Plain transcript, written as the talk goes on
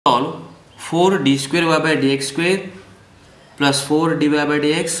solve 4d square y by dx square plus 4dy by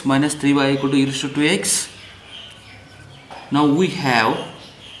dx minus 3y equal to e raised to 2x. Now we have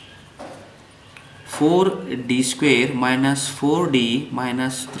 4d square minus 4d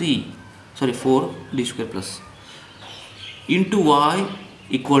minus 4d square plus into y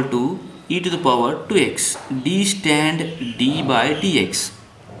equal to e to the power 2x. D stand d by dx.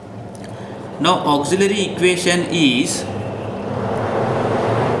 Now auxiliary equation is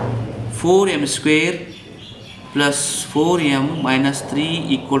 4m square plus 4m minus 3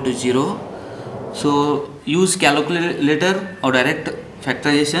 equal to 0. So use calculator or direct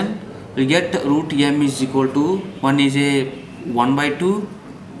factorization. We get root m is equal to 1 is a 1 by 2,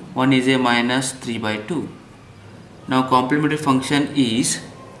 1 is a minus 3 by 2. Now complementary function is,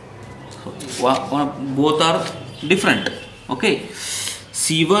 both are different. Okay,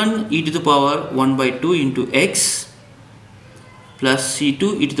 c1 e to the power 1 by 2 into x plus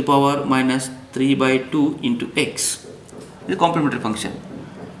c2 e to the power minus 3 by 2 into x. The complementary function.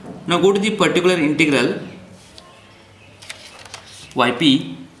 Now go to the particular integral.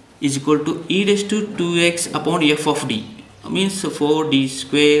 Yp is equal to e raised to 2x upon f of d, means 4d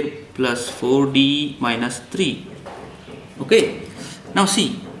square plus 4d minus 3. Okay, now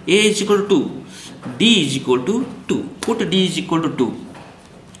see, a is equal to 2, d is equal to 2. Put d is equal to 2.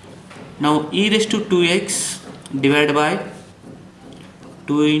 Now e raised to 2x divided by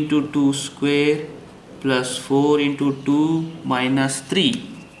 2 into 2 square plus 4 into 2 minus 3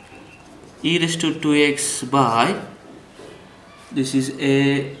 e raised to 2x by, this is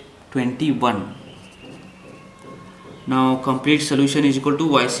a 21. Now complete solution is equal to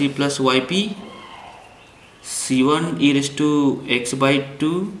yc plus yp, c1 e raised to x by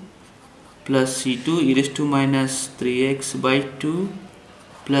 2 plus c2 e raised to minus 3x by 2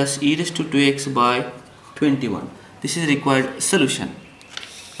 plus e raised to 2x by 21. This is required solution.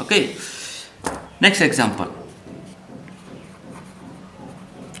 Okay, next example.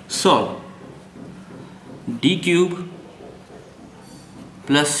 Solve d cube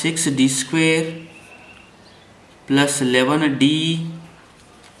plus 6d square plus 11d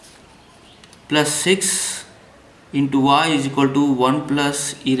plus 6 into y is equal to 1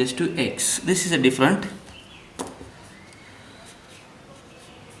 plus e raised to x. This is a different.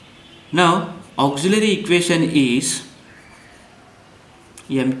 Now auxiliary equation is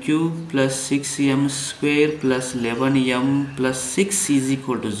m cube plus 6m square plus 11m plus 6 is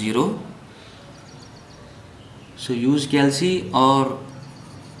equal to 0. So use calci, or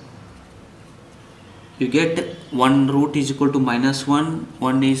you get one root is equal to minus 1,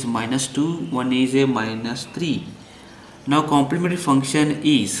 one is minus 2, one is a minus 3. Now complementary function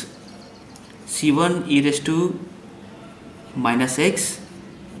is c1 e raised to minus x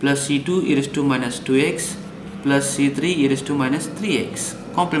plus c2 e raised to minus 2x plus c3 e raised to minus 3x.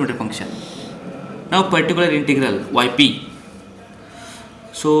 Complementary function. Now particular integral yp.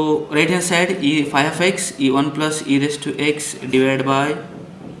 So right hand side e phi of x, e1 plus e raised to x divided by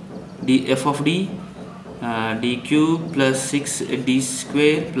d f of d, d cube plus 6d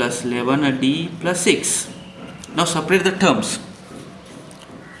square plus 11d plus 6. Now separate the terms.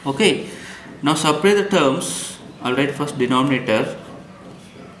 Okay, now separate the terms. I'll write first denominator.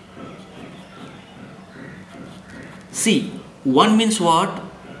 See, 1 means what?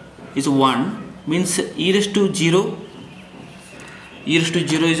 Is 1 means e raised to 0. E raised to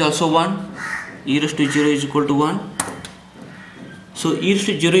 0 is also 1. E raised to 0 is equal to 1. So e raised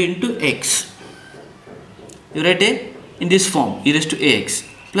to 0 into x. You write it in this form, e raised to ax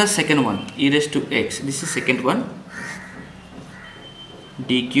plus second one, e raised to x. This is second one.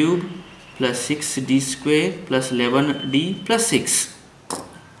 D cube plus 6d square plus 11d plus 6.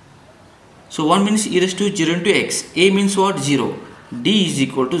 So 1 means e raised to 0 into x. A means what? 0. D is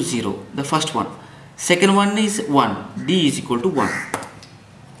equal to 0. The first one. Second one is 1. D is equal to 1.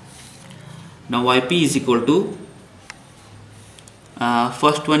 Now yp is equal to,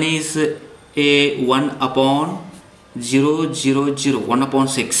 first one is a 1 upon 0, 0, 0, 1 upon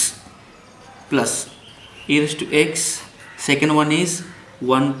 6 plus e raised to x. Second one is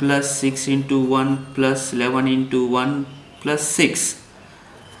 1 plus 6 into 1 plus 11 into 1 plus 6.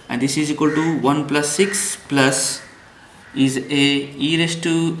 And this is equal to 1 plus 6 plus is a e raised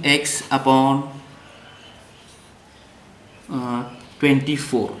to x upon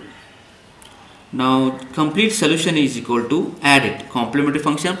 24. Now complete solution is equal to, add it, complementary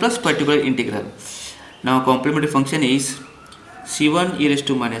function plus particular integral. Now complementary function is c1 e raised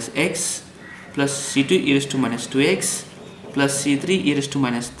to minus x plus c2 e raised to minus 2x plus c3 e raised to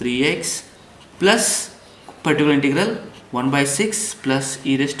minus 3x plus particular integral 1 by 6 plus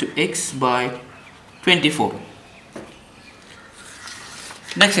e raised to x by 24.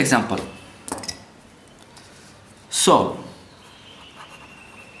 Next example. Solve.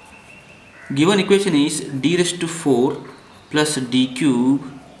 Given equation is d raised to 4 plus d cube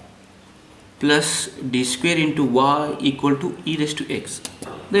plus d square into y equal to e raised to x.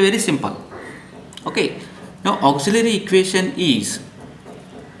 They're very simple. Okay. Now auxiliary equation is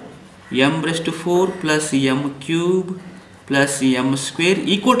m raised to 4 plus m cube plus m square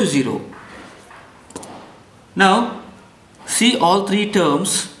equal to 0. Now see all three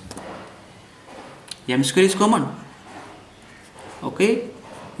terms, m square is common. Okay,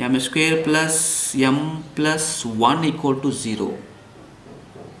 m square plus m plus 1 equal to 0.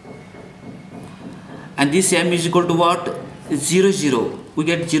 And this m is equal to what? 0, 0. We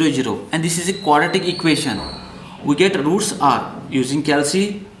get 0, 0. And this is a quadratic equation. We get roots are, using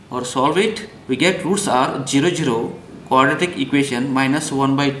calci or solve it, we get roots are 0, 0, quadratic equation minus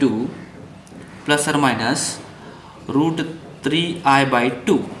 1 by 2 plus or minus root 3i by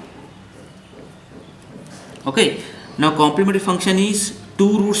 2. Okay, now complementary function is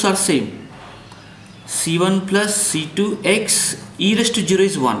two roots are same, c1 plus c2x e raised to 0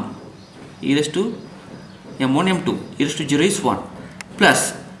 is 1, e raised to m1 m2 e raised to 0 is 1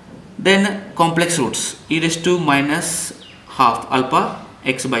 plus then complex roots e raised to minus half alpha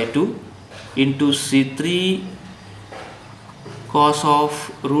x by 2 into c3 cos of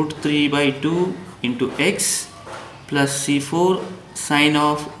root 3 by 2 into x plus c4 sine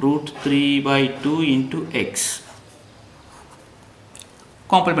of root 3 by 2 into x.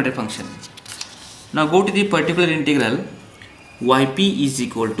 Complementary function. Now go to the particular integral. Yp is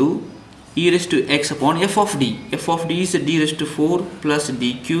equal to e raised to x upon f of d. F of d is d raised to 4 plus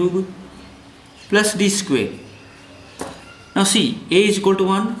d cube plus d square. Now see, a is equal to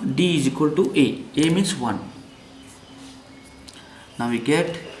 1, d is equal to a. A means 1. Now we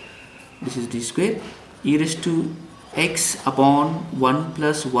get, this is d square, e raised to x upon 1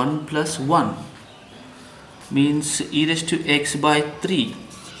 plus 1 plus 1 means e raised to x by 3.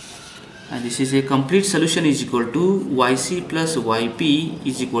 And this is a complete solution is equal to yc plus yp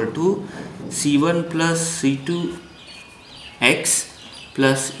is equal to c1 plus c2 x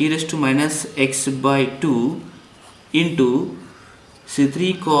plus e raised to minus x by 2 into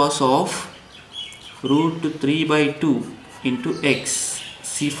c3 cos of root 3 by 2 into x,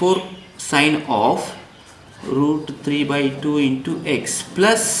 c4 sine of root 3 by 2 into x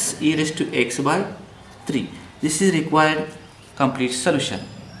plus e raised to x by 3. This is required complete solution.